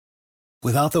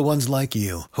Without the ones like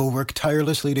you, who work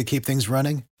tirelessly to keep things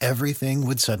running, everything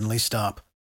would suddenly stop.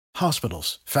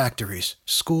 Hospitals, factories,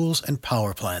 schools, and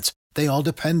power plants, they all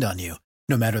depend on you.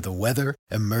 No matter the weather,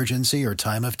 emergency, or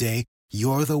time of day,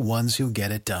 you're the ones who get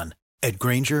it done. At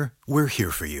Grainger, we're here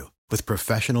for you with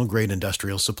professional-grade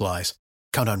industrial supplies.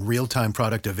 Count on real-time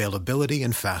product availability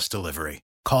and fast delivery.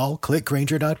 Call, click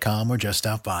Grainger.com, or just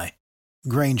stop by.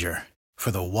 Grainger, for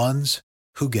the ones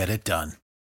who get it done.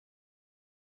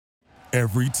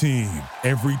 Every team,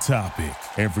 every topic,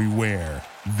 everywhere.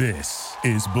 This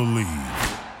is Believe.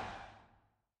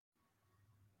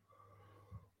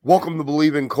 Welcome to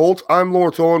Believe in Colts. I'm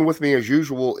Lawrence Owen. With me, as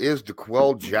usual, is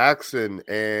DeQuell Jackson.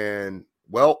 And,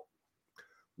 well,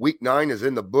 Week 9 is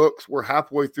in the books. We're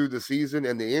halfway through the season,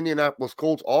 and the Indianapolis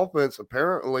Colts offense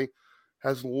apparently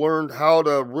has learned how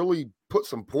to really put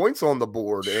some points on the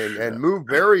board and move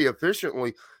very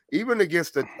efficiently, even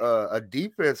against a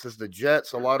defense as the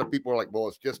Jets. A lot of people are like, well,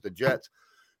 it's just the Jets.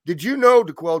 Did you know,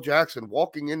 DeQuell Jackson,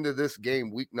 walking into this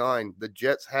game, Week 9, the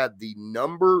Jets had the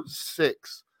number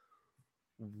 6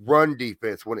 run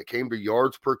defense when it came to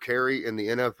yards per carry in the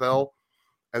NFL.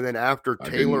 And then after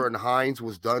Taylor and Hines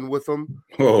was done with them,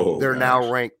 they're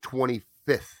now ranked 25th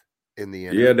in the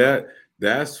NFL. Yeah,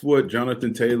 that's what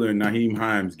Jonathan Taylor and Nyheim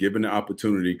Hines, given the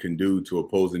opportunity, can do to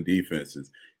opposing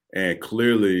defenses. And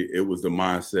clearly it was the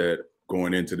mindset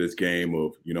going into this game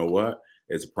of, you know what,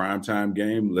 it's a primetime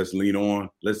game. Let's lean on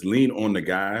the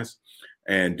guys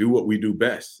and do what we do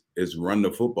best, is run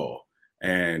the football.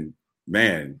 And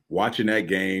man, watching that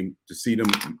game, to see them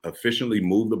efficiently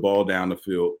move the ball down the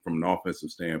field from an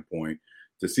offensive standpoint,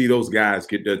 to see those guys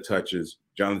get their touches,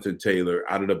 Jonathan Taylor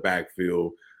out of the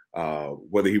backfield,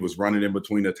 whether he was running in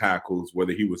between the tackles,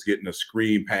 whether he was getting a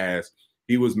screen pass,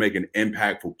 he was making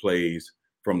impactful plays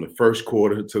from the first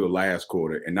quarter to the last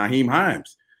quarter. And Nyheim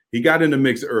Hines, he got in the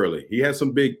mix early. He had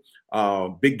some big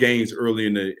gains early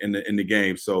in the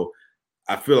game. So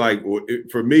I feel like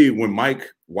for me, when Mike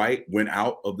White went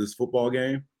out of this football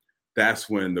game,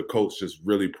 that's when the coach just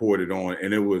really poured it on.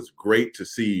 And it was great to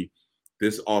see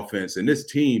this offense and this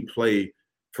team play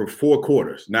for 4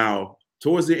 quarters. Now,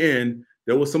 towards the end,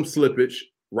 there was some slippage,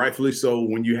 rightfully so.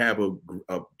 When you have a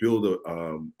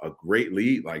great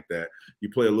lead like that, you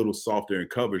play a little softer in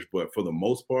coverage. But for the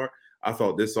most part, I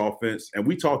thought this offense, and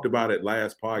we talked about it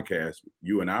last podcast,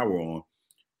 you and I were on,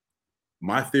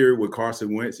 my theory with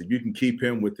Carson Wentz, if you can keep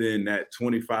him within that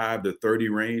 25 to 30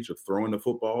 range of throwing the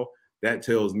football, that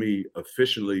tells me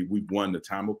officially we've won the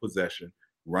time of possession,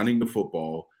 running the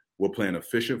football. We're playing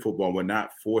efficient football. We're not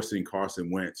forcing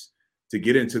Carson Wentz to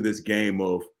get into this game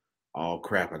of, oh,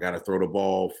 crap, I got to throw the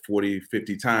ball 40,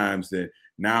 50 times. Then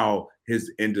now this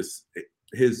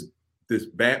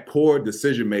bad, poor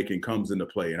decision-making comes into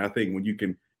play. And I think when you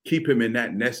can keep him in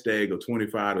that nest egg of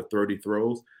 25 to 30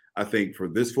 throws, I think for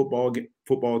this football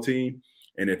team,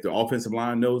 and if the offensive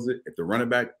line knows it, if the running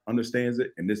back understands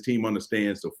it, and this team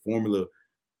understands the formula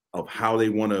of how they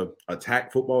want to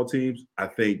attack football teams, I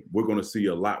think we're going to see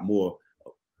a lot more,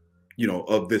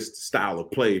 of this style of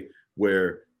play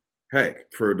where, heck,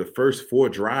 for the first 4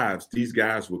 drives, these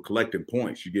guys were collecting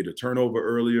points. You get a turnover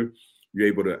earlier. You're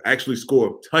able to actually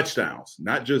score touchdowns,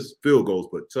 not just field goals,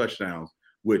 but touchdowns,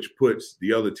 which puts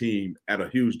the other team at a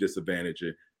huge disadvantage.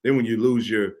 And then when you lose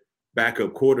your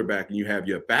backup quarterback and you have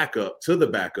your backup to the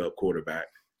backup quarterback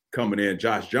coming in,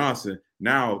 Josh Johnson,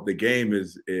 now the game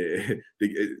is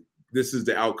this is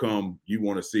the outcome you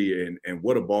want to see. And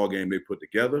what a ball game they put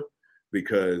together,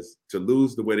 because to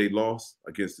lose the way they lost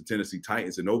against the Tennessee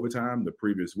Titans in overtime the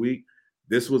previous week,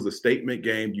 this was a statement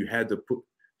game. You had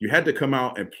to come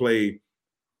out and play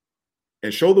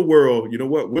and show the world, you know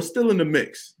what, we're still in the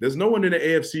mix. There's no one in the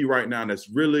AFC right now that's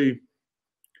really,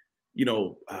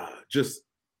 just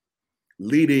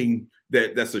leading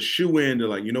that's a shoe-in to,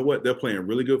 like, you know what, they're playing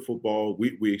really good football.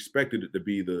 We expected it to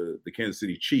be the Kansas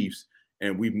City Chiefs,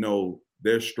 and we know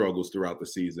their struggles throughout the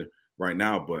season right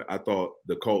now. But I thought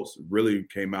the Colts really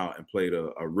came out and played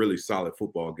a really solid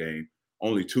football game.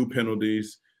 Only 2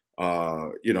 penalties,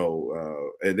 and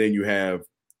then you have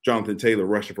Jonathan Taylor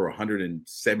rushing for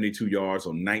 172 yards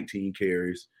on 19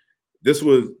 carries. This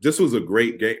was a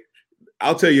great game.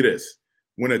 I'll tell you this.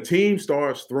 When a team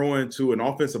starts throwing to an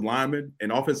offensive lineman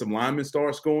and offensive lineman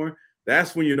starts scoring,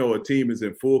 that's when you know a team is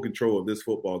in full control of this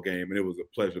football game, and it was a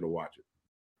pleasure to watch it.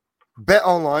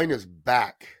 BetOnline is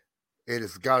back. It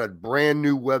has got a brand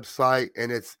new website,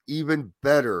 and it's even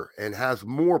better and has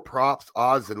more props,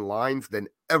 odds, and lines than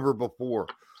ever before.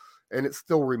 And it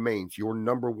still remains your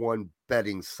number 1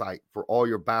 betting site for all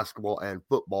your basketball and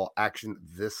football action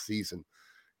this season.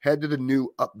 Head to the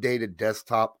new updated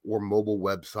desktop or mobile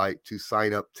website to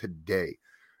sign up today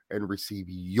and receive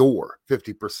your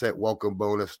 50% welcome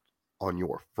bonus on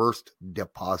your first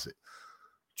deposit.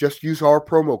 Just use our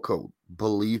promo code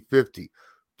BELIEVE50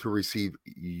 to receive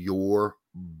your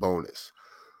bonus.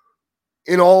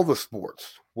 In all the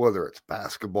sports, whether it's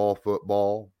basketball,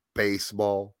 football,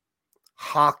 baseball,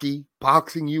 hockey,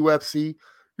 boxing, UFC,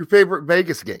 your favorite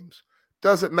Vegas games,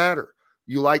 doesn't matter.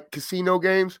 You like casino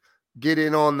games? Get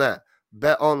in on that.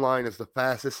 Bet Online is the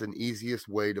fastest and easiest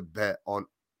way to bet on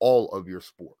all of your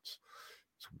sports.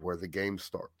 It's where the game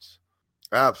starts.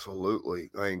 Absolutely.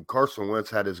 I mean, Carson Wentz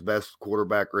had his best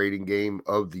quarterback rating game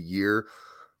of the year,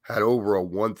 had over a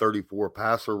 134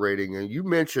 passer rating. And you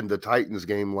mentioned the Titans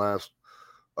game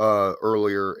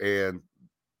earlier, and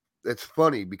it's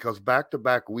funny because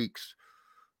back-to-back weeks,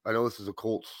 I know this is a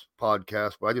Colts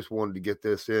podcast, but I just wanted to get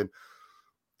this in.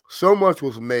 So much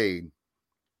was made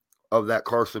of that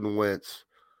Carson Wentz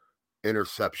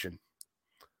interception,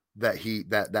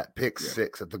 that pick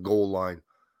six at the goal line.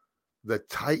 The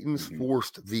Titans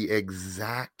forced the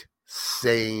exact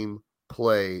same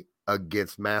play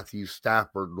against Matthew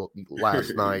Stafford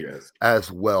last night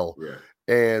as well. Yeah.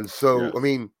 And so, I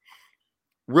mean,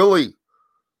 really,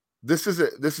 this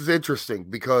is interesting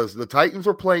because the Titans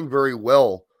are playing very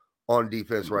well on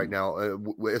defense right now,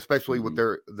 especially with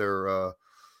the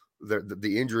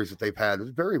injuries that they've had.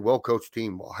 It's a very well coached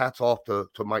team. Hats off to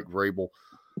Mike Vrabel.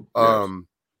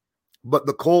 But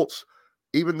the Colts,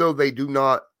 even though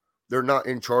they're not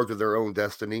in charge of their own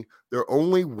destiny, they're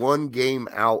only one game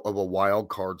out of a wild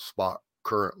card spot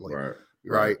currently.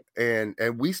 Right. And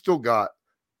we still got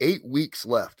 8 weeks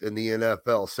left in the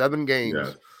NFL, 7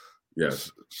 games.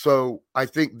 Yes. So I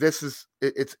think this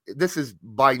is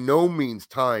by no means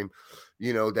time,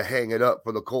 to hang it up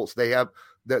for the Colts. They're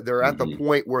at the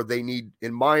point where they need,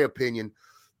 in my opinion,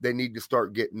 they need to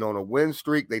start getting on a win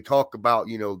streak. They talk about,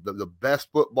 the best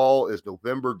football is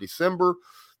November, December.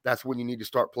 That's when you need to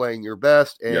start playing your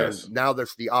best. And now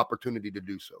there's the opportunity to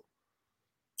do so.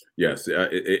 Yes.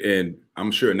 And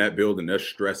I'm sure in that building, they're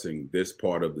stressing this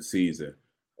part of the season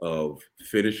of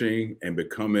finishing and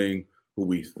becoming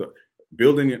who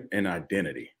building an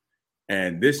identity.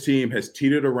 And this team has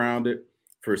teetered around it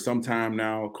for some time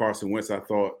now. Carson Wentz, I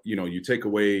thought, you take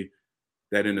away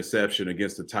that interception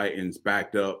against the Titans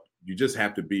backed up. You just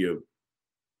have to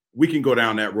we can go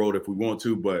down that road if we want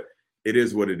to, but it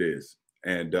is what it is.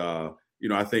 And,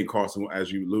 I think Carson,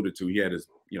 as you alluded to, he had his,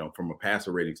 from a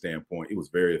passer rating standpoint, he was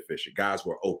very efficient. Guys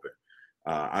were open.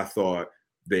 I thought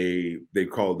they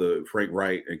called Frank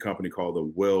Wright and company called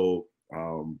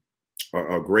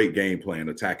a great game plan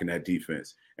attacking that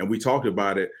defense. And we talked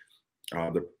about it,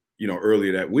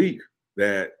 earlier that week,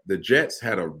 that the Jets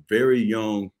had a very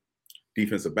young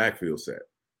defensive backfield set.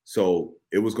 So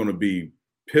it was going to be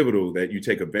pivotal that you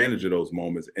take advantage of those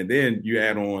moments. And then you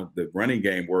add on the running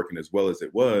game working as well as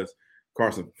it was.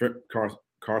 Carson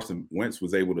Wentz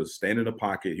was able to stand in the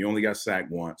pocket. He only got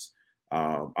sacked once.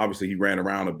 Obviously, he ran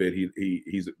around a bit.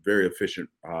 He's very efficient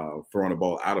throwing the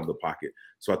ball out of the pocket.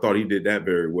 So I thought he did that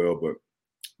very well. But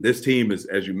this team is,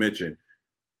 as you mentioned,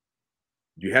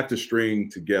 you have to string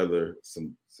together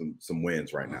some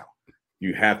wins right now.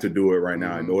 You have to do it right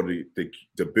now in order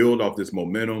to build off this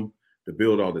momentum, to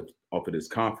build off of this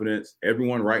confidence.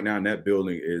 Everyone right now in that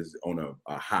building is on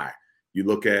a high. You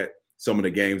look at some of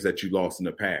the games that you lost in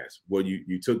the past. Well,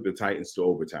 you took the Titans to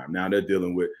overtime. Now they're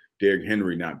dealing with Derrick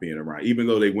Henry not being around, even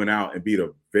though they went out and beat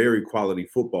a very quality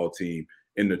football team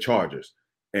in the Chargers.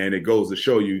 And it goes to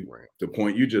show you the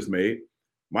point you just made.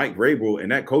 Mike Vrabel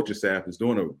and that coaching staff is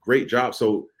doing a great job.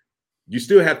 So you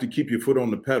still have to keep your foot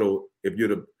on the pedal if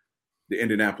you're the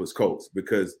Indianapolis Colts,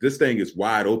 because this thing is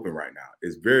wide open right now.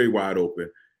 It's very wide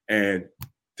open. And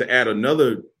to add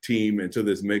another team into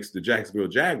this mix, the Jacksonville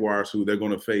Jaguars, who they're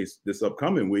going to face this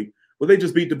upcoming week, well, they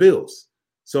just beat the Bills.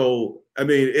 So, I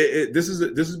mean, this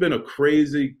has been a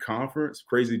crazy conference,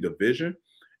 crazy division.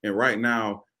 And right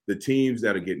now, the teams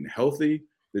that are getting healthy,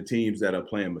 the teams that are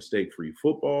playing mistake-free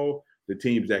football, the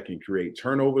teams that can create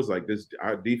turnovers like this,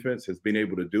 our defense has been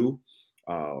able to do,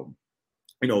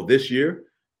 this year,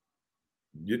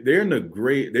 they're in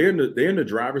the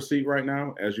driver's seat right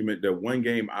now. As you mentioned, they're one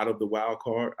game out of the wild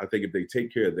card. I think if they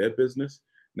take care of their business,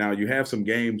 now you have some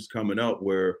games coming up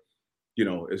where,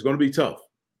 it's going to be tough.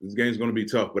 This game's going to be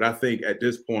tough. But I think at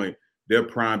this point, they're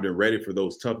primed and ready for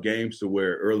those tough games to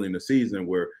where early in the season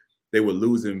where they were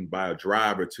losing by a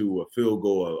drive or two, a field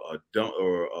goal, a dunk,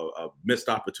 or a missed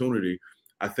opportunity.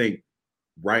 I think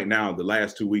right now, the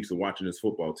last 2 weeks of watching this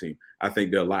football team, I think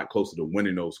they're a lot closer to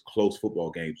winning those close football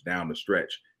games down the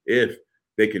stretch if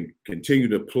they can continue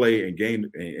to play and gain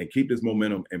and keep this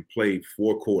momentum and play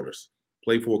 4 quarters.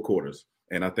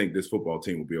 And I think this football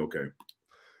team will be okay.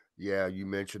 Yeah, you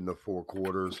mentioned the 4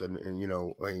 quarters and I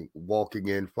mean, walking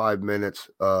in 5 minutes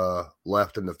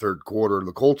left in the third quarter,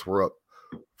 the Colts were up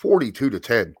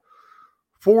 42-10.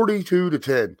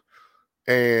 42-10.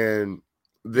 And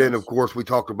then of course we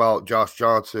talked about Josh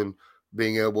Johnson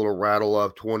being able to rattle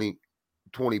up 20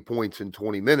 points in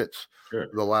 20 minutes. Sure.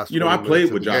 The last I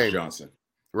played with Josh Johnson.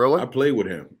 Really? I played with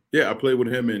him. Yeah, I played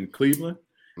with him in Cleveland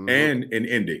and in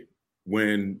Indy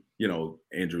when,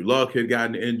 Andrew Luck had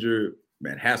gotten injured,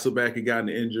 Matt Hasselbeck had gotten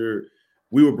injured.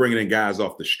 We were bringing in guys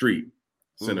off the street,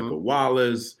 Seneca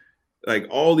Wallace, like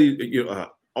all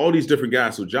these different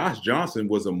guys. So Josh Johnson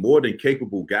was a more than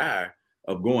capable guy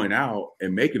of going out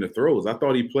and making the throws. I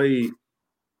thought he played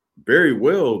very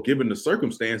well given the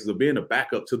circumstances of being a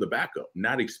backup to the backup,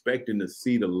 not expecting to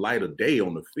see the light of day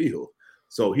on the field.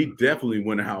 So he definitely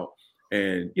went out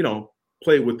and,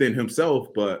 played within himself.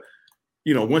 But,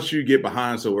 once you get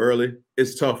behind so early,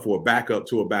 it's tough for a backup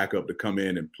to come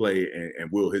in and play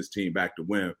and will his team back to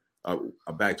win,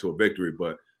 back to a victory.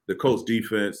 But the Colts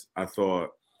defense, I thought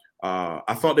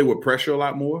they would pressure a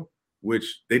lot more,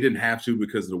 which they didn't have to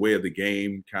because of the way of the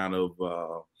game kind of,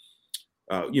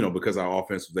 because our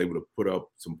offense was able to put up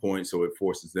some points. So it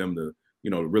forces them to,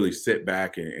 really sit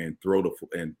back and throw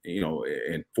and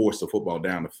force the football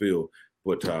down the field.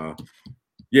 But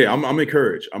I'm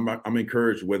encouraged. I'm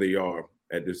encouraged where they are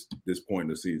at this point in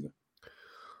the season.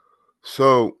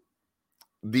 So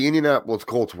the Indianapolis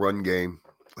Colts run game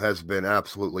has been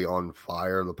absolutely on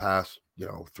fire the past,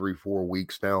 3-4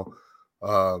 weeks now.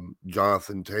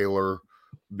 Jonathan Taylor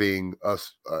being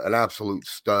an absolute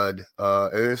stud.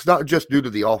 And it's not just due to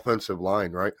the offensive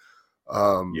line, right?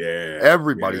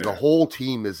 Everybody, the whole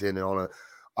team is in on it.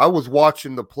 I was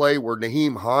watching the play where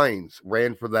Nyheim Hines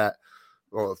ran for that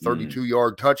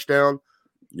 32-yard touchdown.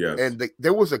 Yes. And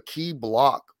there was a key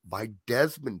block by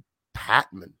Desmond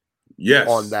Patman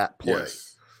on that play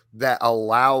that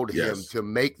allowed him to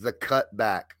make the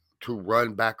cutback to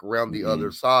run back around the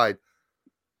other side.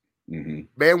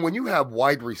 Man, when you have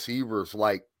wide receivers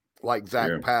like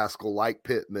Zach Pascal, like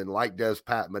Pittman, like Des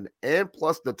Patman, and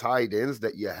plus the tight ends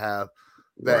that you have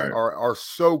that are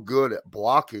so good at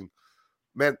blocking,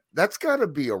 man, that's got to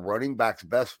be a running back's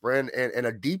best friend and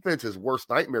a defense's worst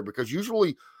nightmare, because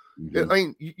usually, I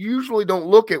mean, you usually don't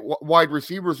look at wide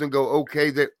receivers and go,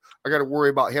 okay, that I got to worry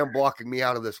about him blocking me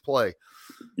out of this play.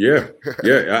 Yeah.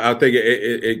 I think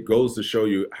it goes to show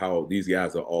you how these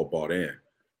guys are all bought in.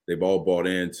 They've all bought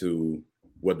into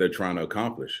what they're trying to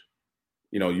accomplish.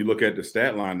 You look at the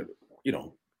stat line, there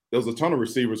was a ton of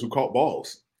receivers who caught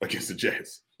balls against the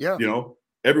Jets. Yeah.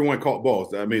 Everyone caught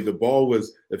balls. I mean, the ball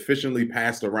was efficiently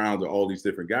passed around to all these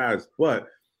different guys. But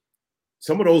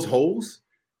some of those holes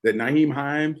that Nyheim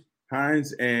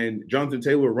Hines and Jonathan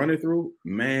Taylor were running through,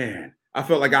 man, I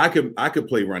felt like I could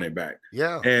play running back.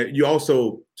 Yeah. And you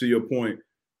also, to your point,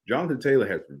 Jonathan Taylor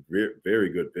has very, very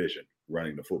good vision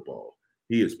running the football.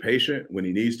 He is patient when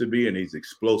he needs to be, and he's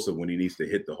explosive when he needs to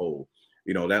hit the hole.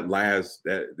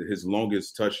 His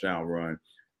longest touchdown run,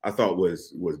 I thought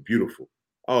was beautiful.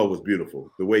 Oh, it was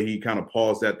beautiful. The way he kind of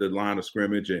paused at the line of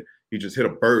scrimmage and he just hit a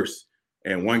burst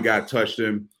and one guy touched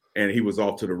him and he was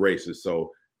off to the races.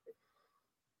 So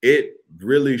it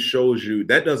really shows you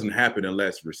that doesn't happen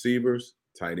unless receivers,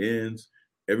 tight ends,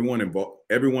 everyone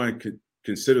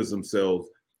considers themselves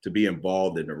to be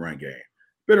involved in the run game.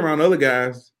 Been around other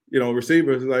guys,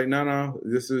 receivers like, no,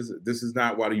 this is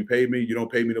not why you pay me. You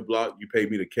don't pay me to block. You pay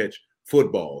me to catch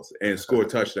footballs and score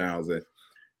touchdowns. And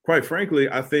quite frankly,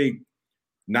 I think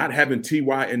not having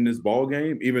T.Y. in this ball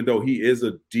game, even though he is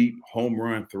a deep home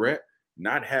run threat,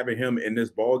 not having him in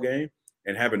this ball game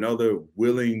and having other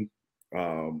willing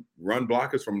run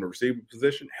blockers from the receiver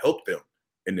position helped them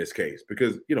in this case,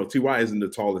 because T.Y. isn't the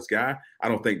tallest guy. I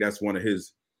don't think that's one of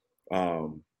his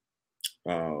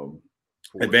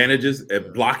advantages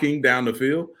at blocking down the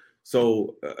field.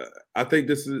 So I think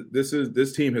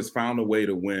this team has found a way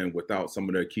to win without some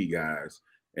of their key guys.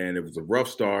 And it was a rough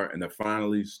start, and they're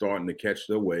finally starting to catch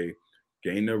their way,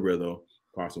 gain their rhythm.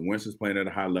 Carson Wentz is playing at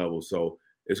a high level. So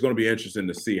it's going to be interesting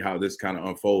to see how this kind of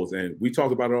unfolds. And we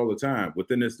talk about it all the time.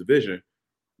 Within this division,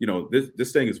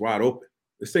 this thing is wide open.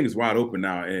 This thing is wide open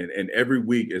now. And every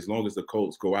week, as long as the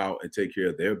Colts go out and take care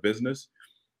of their business,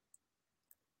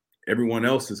 everyone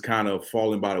else is kind of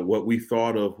falling by what we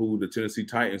thought of who the Tennessee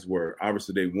Titans were.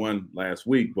 Obviously, they won last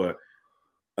week, but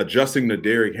adjusting to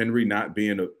Derrick Henry not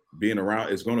being around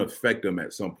is going to affect them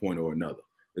at some point or another.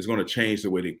 It's going to change the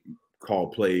way they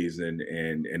call plays and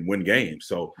win games.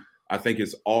 So I think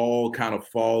it's all kind of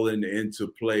falling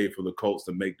into play for the Colts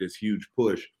to make this huge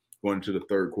push going into the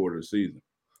third quarter of the season.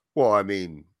 Well, I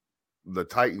mean, the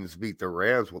Titans beat the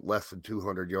Rams with less than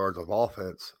 200 yards of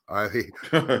offense. I mean,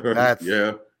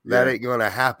 that ain't going to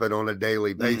happen on a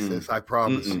daily basis. I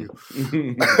promise you.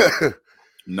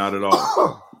 Not at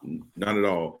all. Not at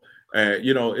all.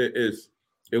 You know,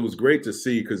 it was great to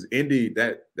see, because Indy,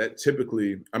 that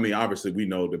typically, I mean, obviously we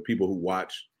know the people who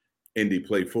watch Indy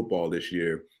play football this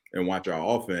year and watch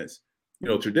our offense, you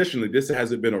know, traditionally this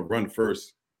hasn't been a run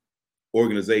first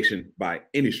organization by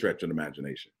any stretch of the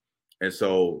imagination. And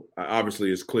so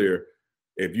obviously it's clear,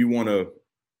 if you want to,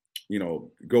 you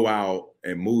know, go out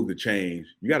and move the change,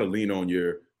 you got to lean on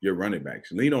your running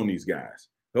backs, lean on these guys,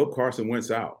 help Carson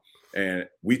Wentz out. And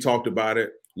we talked about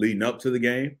it leading up to the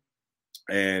game,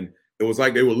 and it was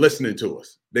like they were listening to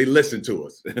us. They listened to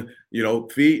us. You know,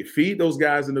 feed those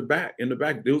guys in the back.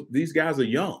 These guys are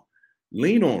young.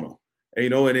 Lean on them. And, you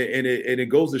know, and it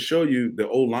goes to show you the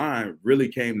O-line really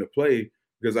came to play,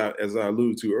 because as I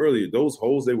alluded to earlier, those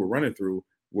holes they were running through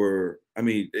were, I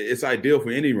mean, it's ideal for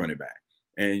any running back.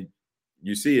 And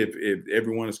you see if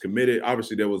everyone is committed,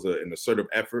 obviously there was an assertive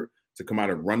effort to come out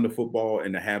and run the football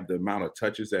and to have the amount of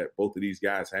touches that both of these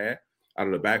guys had out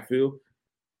of the backfield.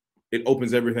 It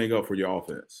opens everything up for your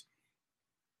offense.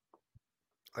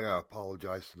 I got to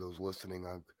apologize to those listening.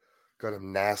 I've got a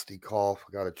nasty cough.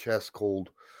 I got a chest cold.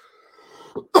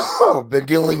 I've been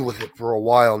dealing with it for a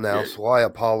while now, so I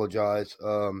apologize.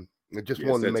 I just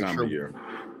wanted to make sure.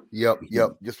 Yep.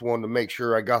 Just wanted to make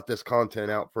sure I got this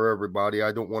content out for everybody.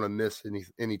 I don't want to miss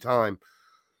any time.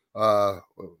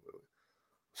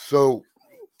 So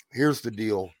here's the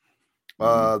deal.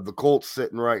 The Colts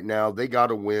sitting right now, they got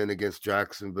to win against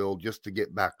Jacksonville just to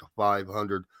get back to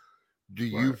 500. Do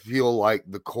you feel like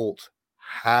the Colts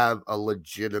have a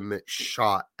legitimate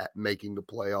shot at making the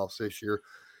playoffs this year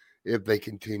if they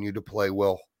continue to play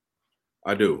well?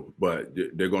 I do, but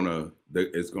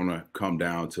it's gonna come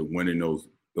down to winning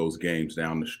those games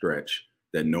down the stretch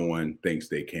that no one thinks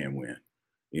they can win.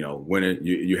 You know,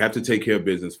 you have to take care of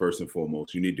business first and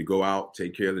foremost. You need to go out,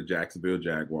 take care of the Jacksonville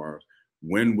Jaguars,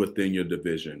 win within your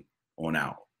division on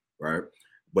out, right?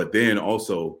 But then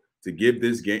also to give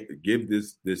this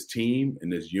team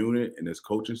and this unit and this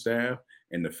coaching staff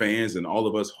and the fans and all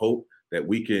of us hope that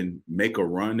we can make a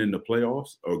run in the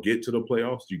playoffs or get to the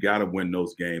playoffs, you got to win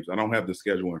those games. I don't have the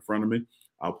schedule in front of me.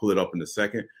 I'll pull it up in a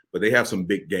second, but they have some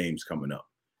big games coming up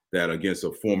that against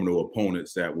a formidable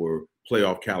opponents that were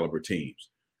playoff caliber teams.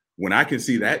 When I can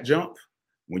see that jump,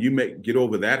 when you get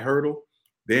over that hurdle,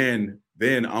 then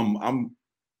I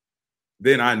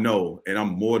know, and I'm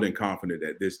more than confident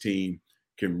that this team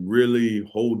can really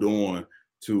hold on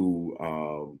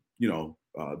to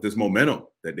this momentum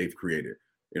that they've created.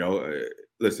 You know,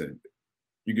 listen,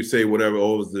 you could say whatever.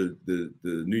 Oh, it was the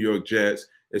New York Jets.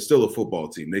 It's still a football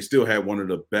team. They still had one of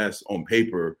the best on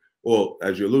paper. Well,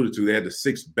 as you alluded to, they had the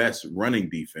 6th best running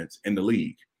defense in the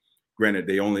league. Granted,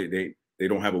 they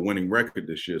don't have a winning record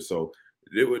this year, so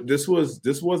this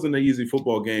wasn't an easy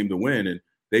football game to win, and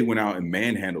they went out and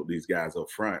manhandled these guys up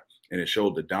front, and it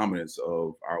showed the dominance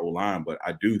of our O-line. But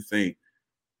I do think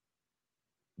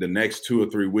the next 2 or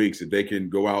 3 weeks, if they can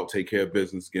go out, take care of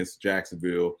business against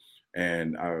Jacksonville,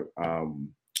 and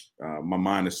my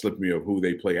mind is slipping me of who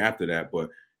they play after that. But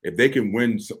if they can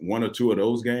win 1 or 2 of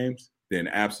those games, then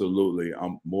absolutely,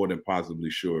 I'm more than positively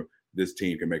sure this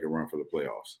team can make a run for the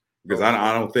playoffs. Because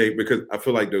I don't think, because I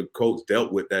feel like the Colts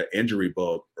dealt with that injury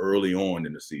bug early on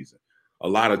in the season. A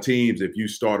lot of teams, if you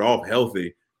start off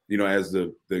healthy, you know, as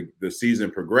the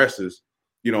season progresses,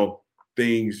 you know,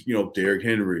 things, you know, Derrick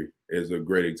Henry is a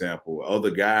great example.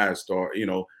 Other guys start, you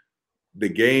know, the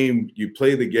game, you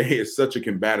play the game, it's such a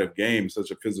combative game,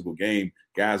 such a physical game,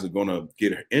 guys are going to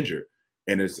get injured.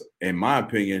 And it's, in my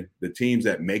opinion, the teams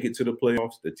that make it to the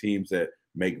playoffs, the teams that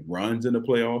make runs in the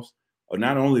playoffs, are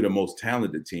not only the most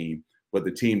talented team, but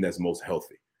the team that's most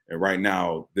healthy. And right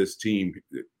now, this team,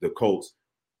 the Colts,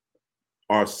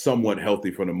 are somewhat healthy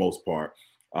for the most part.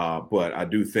 But I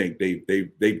do think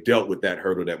they've dealt with that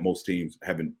hurdle that most teams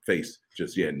haven't faced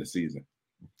just yet in the season.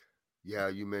 Yeah,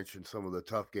 you mentioned some of the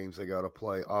tough games they got to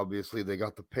play. Obviously, they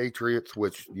got the Patriots,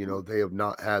 which, you know, they have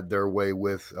not had their way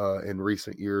with in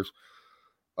recent years.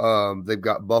 They've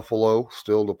got Buffalo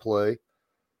still to play.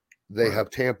 They have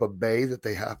Tampa Bay that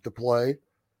they have to play.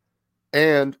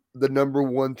 And the number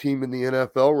 1 team in the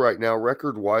NFL right now,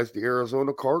 record-wise, the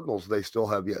Arizona Cardinals, they still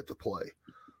have yet to play.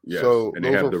 Yes. So and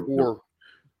those are 4.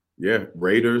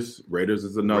 Raiders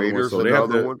is another one. So they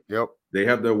have one. Yep. They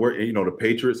have their work. You know, the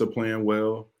Patriots are playing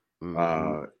well.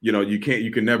 Mm-hmm. You know, you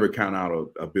can never count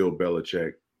out a Bill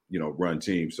Belichick, you know, run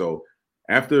team. So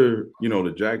after, you know,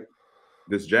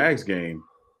 this Jags game,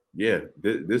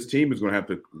 this team is going to have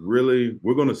to really,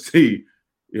 we're going to see,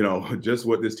 you know, just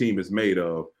what this team is made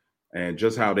of. and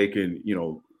just how they can,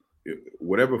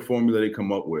 whatever formula they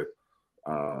come up with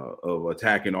of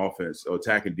attacking offense or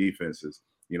attacking defenses,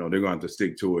 they're going to have to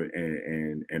stick to it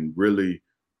and really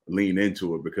lean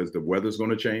into it, because the weather's going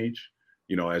to change.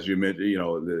 As you mentioned,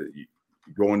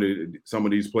 going to some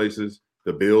of these places,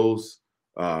 the Bills,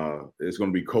 it's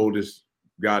going to be cold as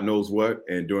God knows what.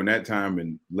 And during that time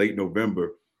in late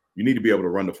November, you need to be able to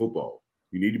run the football.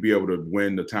 You need to be able to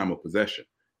win the time of possession.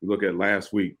 You look at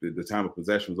last week, the time of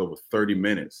possession was over 30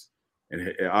 minutes.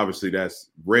 And obviously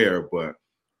that's rare, but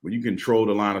when you control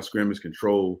the line of scrimmage,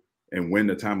 control and win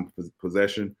the time of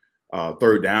possession,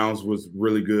 third downs was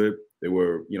really good. They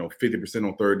were, 50%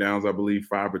 on third downs, I believe,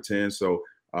 5 or 10. So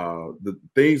the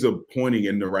things are pointing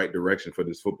in the right direction for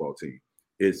this football team.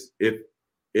 It's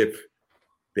if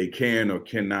they can or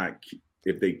cannot,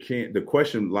 if they can't, the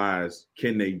question lies,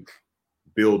 can they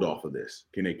build off of this?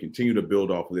 Can they continue to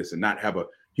build off of this and not have a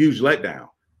huge letdown?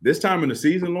 This time in the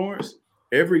season, Lawrence,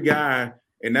 every guy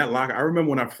in that locker, I remember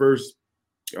when I first,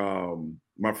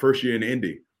 my first year in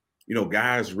Indy,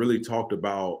 guys really talked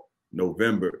about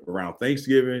November, around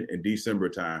Thanksgiving and December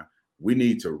time. We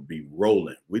need to be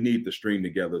rolling. We need to string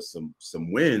together some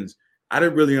wins. I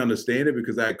didn't really understand it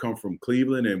because I had come from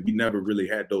Cleveland and we never really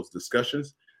had those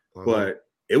discussions. But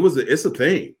it's a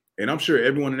thing. And I'm sure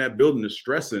everyone in that building is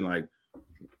stressing, like,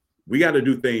 we got to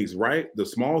do things right. The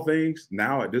small things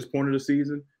now at this point of the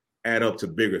season add up to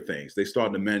bigger things. They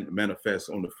start to manifest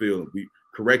on the field. We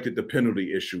corrected the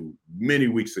penalty issue many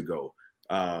weeks ago.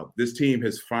 This team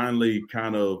has finally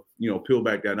kind of, peeled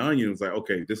back that onion. It's like,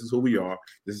 okay, this is who we are.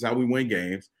 This is how we win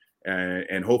games.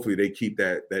 And hopefully they keep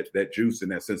that juice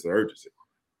and that sense of urgency.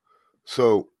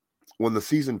 So when the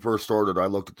season first started, I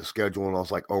looked at the schedule and I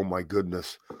was like, oh my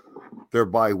goodness, they're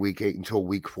by week 8 until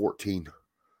week 14.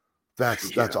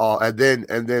 That's all. And then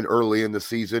early in the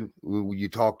season, you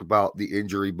talked about the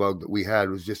injury bug that we had.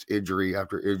 It was just injury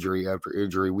after injury after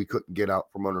injury. We couldn't get out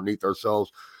from underneath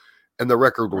ourselves. And the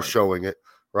record was showing it,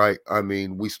 right? I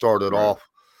mean, we started off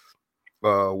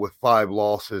with 5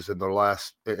 losses in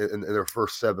their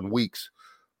first 7 weeks.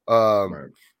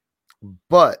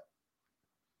 But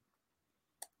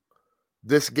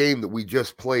this game that we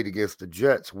just played against the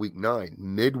Jets, week 9,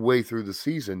 midway through the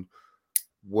season,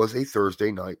 was a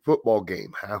Thursday night football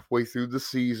game, halfway through the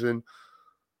season.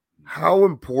 How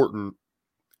important,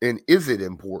 and is it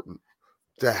important,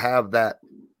 to have that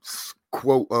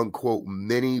quote unquote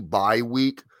mini bye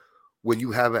week when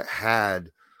you haven't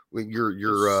had, when your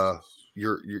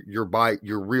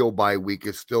real bye week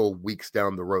is still weeks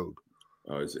down the road?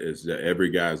 It's every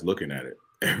guy's looking at it.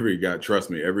 Every guy, trust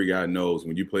me, every guy knows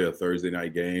when you play a Thursday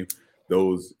night game,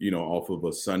 those, off of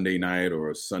a Sunday night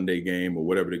or a Sunday game or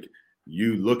whatever,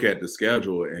 you look at the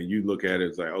schedule and you look at it,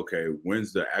 it's like, okay,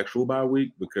 when's the actual bye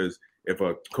week? Because if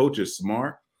a coach is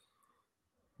smart,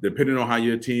 depending on how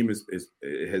your team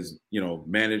has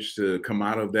managed to come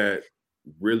out of that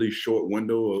really short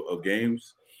window of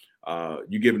games,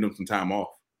 you're giving them some time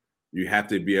off. You have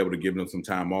to be able to give them some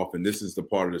time off. And this is the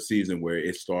part of the season where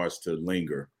it starts to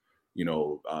linger.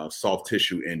 Soft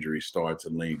tissue injuries start to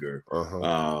linger.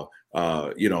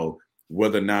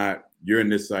 Whether or not you're in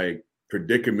this like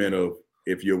predicament of,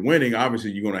 if you're winning,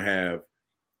 obviously you're going to have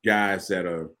guys that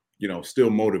are, still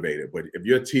motivated. But if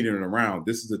you're teetering around,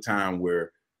 this is the time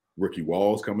where rookie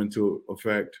walls come into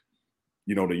effect.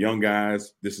 The young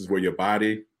guys, this is where your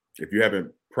body, if you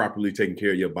haven't properly taken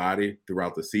care of your body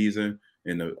throughout the season,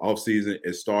 in the off season,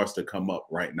 it starts to come up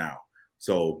right now.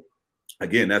 So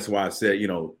again, that's why I said,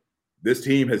 this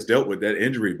team has dealt with that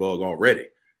injury bug already,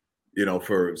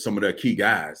 for some of their key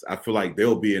guys. I feel like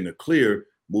they'll be in the clear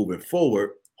moving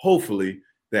forward. Hopefully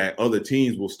that other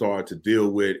teams will start to deal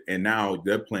with, and now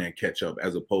they're playing catch up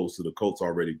as opposed to the Colts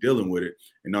already dealing with it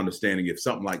and understanding if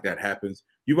something like that happens,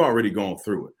 you've already gone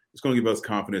through it. It's going to give us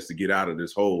confidence to get out of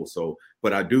this hole. So,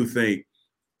 but I do think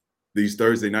these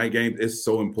Thursday night games, it's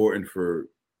so important for,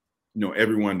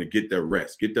 everyone to get their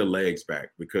rest, get their legs back,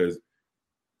 because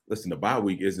listen, the bye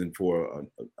week isn't for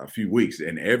a few weeks.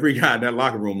 And every guy in that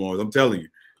locker room, Lawrence, I'm telling you,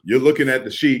 you're looking at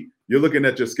the sheet, you're looking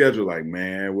at your schedule like,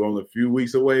 man, we're only a few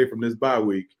weeks away from this bye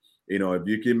week. If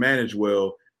you can manage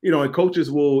well, and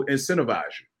coaches will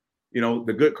incentivize you.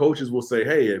 The good coaches will say,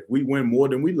 hey, if we win more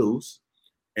than we lose,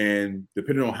 and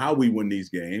depending on how we win these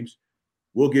games,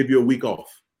 we'll give you a week off.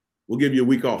 We'll give you a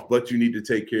week off, but you need to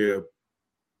take care of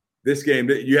this game.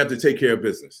 You have to take care of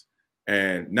business.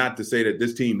 And not to say that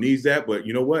this team needs that, but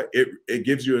you know what? It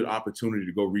gives you an opportunity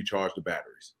to go recharge the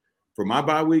batteries. For my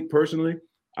bye week, personally,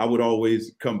 I would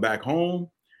always come back home.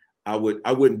 I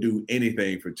wouldn't do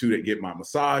anything for 2 to get my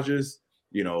massages,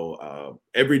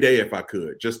 every day if I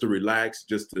could, just to relax,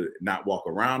 just to not walk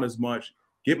around as much,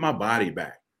 get my body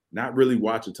back. not really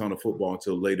watch a ton of football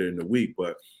until later in the week.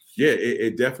 But yeah,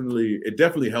 it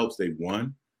definitely helps they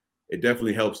won. It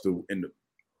definitely helps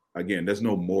again, there's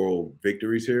no moral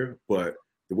victories here, but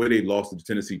the way they lost to the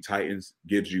Tennessee Titans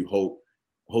gives you hope,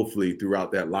 hopefully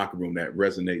throughout that locker room, that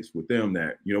resonates with them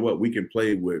that, you know what, we can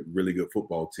play with really good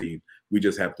football team. We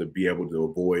just have to be able to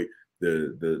avoid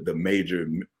the major,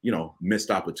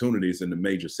 missed opportunities and the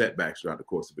major setbacks throughout the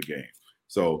course of a game.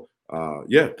 So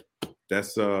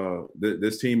that's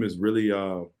this team is really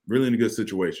in a good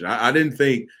situation. I didn't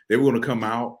think they were going to come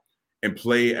out and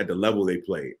play at the level they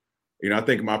played. I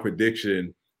think my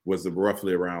prediction was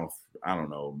roughly around, I don't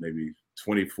know, maybe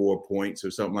 24 points or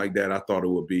something like that. I thought it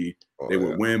would be they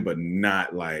would win, but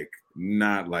not like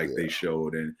they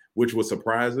showed, and which was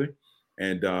surprising.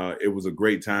 And it was a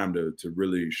great time to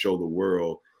really show the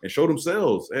world and show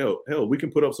themselves, hell, we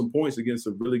can put up some points against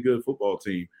a really good football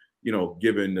team,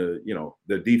 given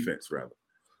the defense rather.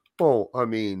 Well, I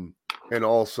mean, and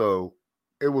also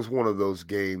it was one of those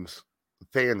games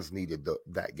fans needed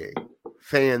that game.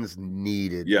 Fans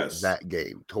needed that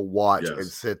game to watch and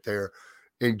sit there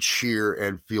and cheer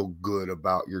and feel good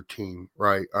about your team,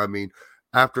 right? I mean,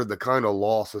 after the kind of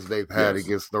losses they've had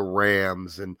against the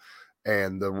Rams and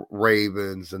the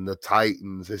Ravens and the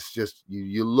Titans, it's just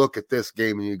you look at this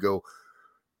game and you go,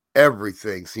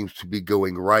 everything seems to be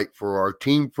going right for our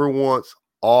team for once.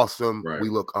 Awesome. Right. We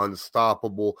look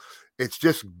unstoppable. It's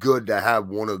just good to have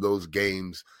one of those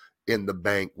games in the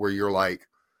bank where you're like,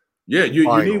 you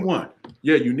need one.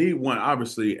 Yeah, you need one.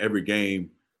 Obviously, every game,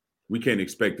 we can't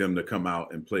expect them to come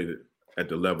out and play at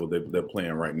the level they're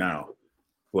playing right now.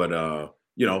 But,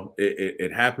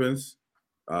 it happens.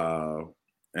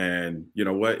 And you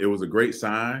know what? It was a great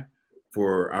sign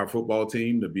for our football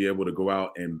team to be able to go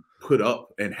out and put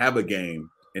up and have a game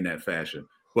in that fashion.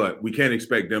 But we can't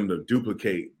expect them to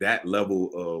duplicate that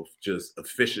level of just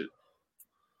efficient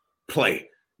play.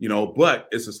 But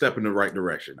it's a step in the right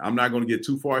direction. I'm not going to get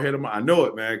too far ahead of I know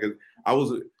it, man,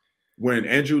 because when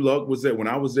Andrew Luck was there, when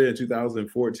I was there in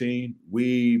 2014,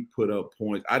 we put up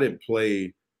points. I didn't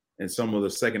play in some of the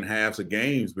second halves of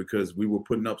games because we were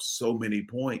putting up so many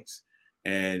points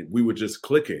and we were just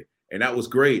clicking. And that was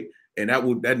great. And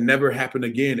that never happened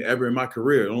again ever in my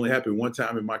career. It only happened one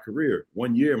time in my career,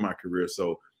 1 year in my career.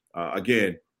 So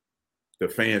again, the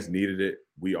fans needed it.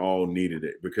 We all needed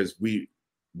it because we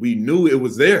knew it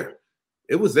was there.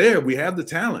 It was there. We have the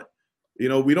talent. We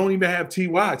don't even have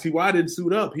T.Y. T.Y. didn't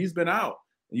suit up. He's been out.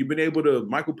 You've been able to.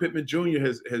 Michael Pittman Jr.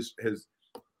 has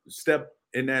stepped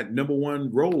in that number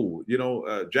one role.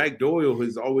 Jack Doyle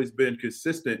has always been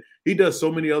consistent. He does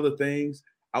so many other things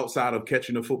outside of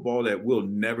catching the football that we'll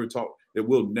never talk.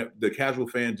 The casual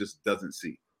fan just doesn't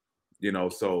see.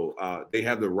 So they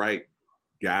have the right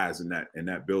guys in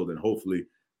that building. Hopefully,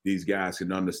 these guys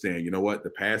can understand. You know what?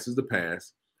 The past is the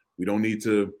past. We don't need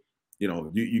to.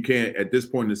 You can't at this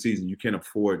point in the season. You can't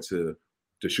afford to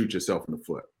shoot yourself in the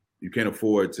foot. You can't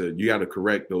afford to. You got to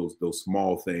correct those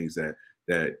small things that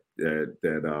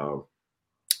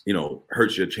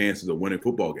hurts your chances of winning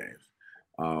football games.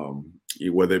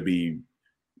 Whether it be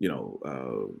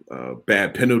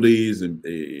bad penalties and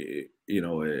in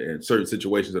certain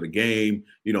situations of the game.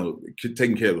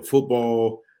 Taking care of the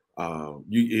football.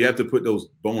 You have to put those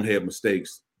bonehead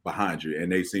mistakes behind you,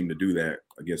 and they seem to do that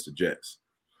against the Jets.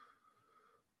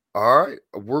 All right,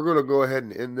 we're going to go ahead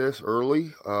and end this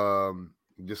early.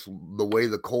 Just the way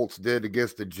the Colts did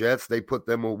against the Jets, they put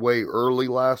them away early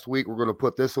last week. We're going to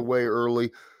put this away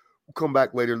early. We'll come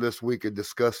back later this week and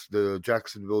discuss the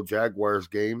Jacksonville Jaguars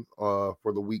game for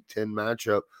the Week 10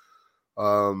 matchup.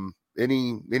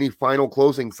 Any final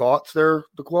closing thoughts there,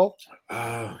 DeQuell?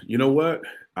 You know what?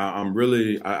 I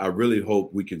really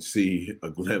hope we can see a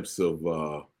glimpse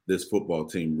of this football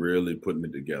team really putting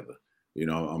it together.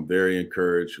 I'm very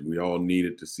encouraged. We all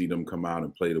needed to see them come out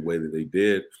and play the way that they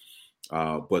did.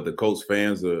 But the Colts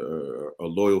fans are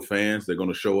loyal fans. They're going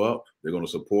to show up. They're going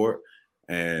to support.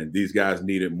 And these guys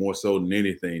need it more so than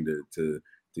anything to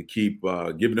keep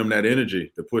giving them that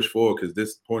energy to push forward, because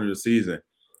this point of the season,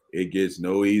 it gets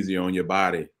no easier on your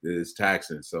body. It's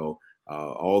taxing. So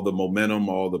all the momentum,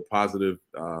 all the positive,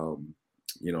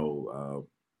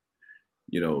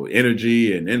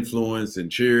 energy and influence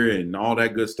and cheer and all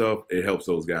that good stuff, it helps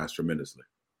those guys tremendously.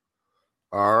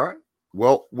 All right.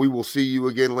 Well, we will see you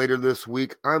again later this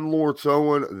week. I'm Lawrence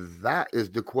Owen. That is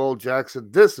DeQuell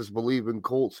Jackson. This is Believe in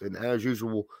Colts. And as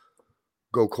usual,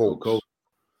 go Colts. Go Colts.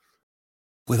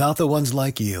 Without the ones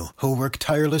like you, who work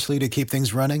tirelessly to keep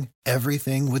things running,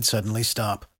 everything would suddenly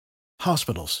stop.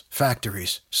 Hospitals,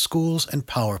 factories, schools, and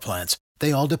power plants,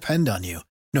 they all depend on you.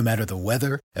 No matter the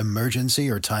weather, emergency,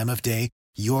 or time of day,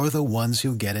 you're the ones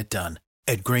who get it done.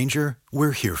 At Grainger,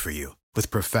 we're here for you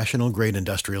with professional-grade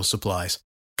industrial supplies.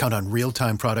 Count on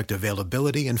real-time product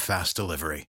availability and fast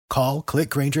delivery. Call, click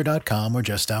Grainger.com, or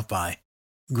just stop by.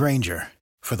 Grainger,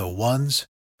 for the ones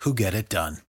who get it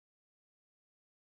done.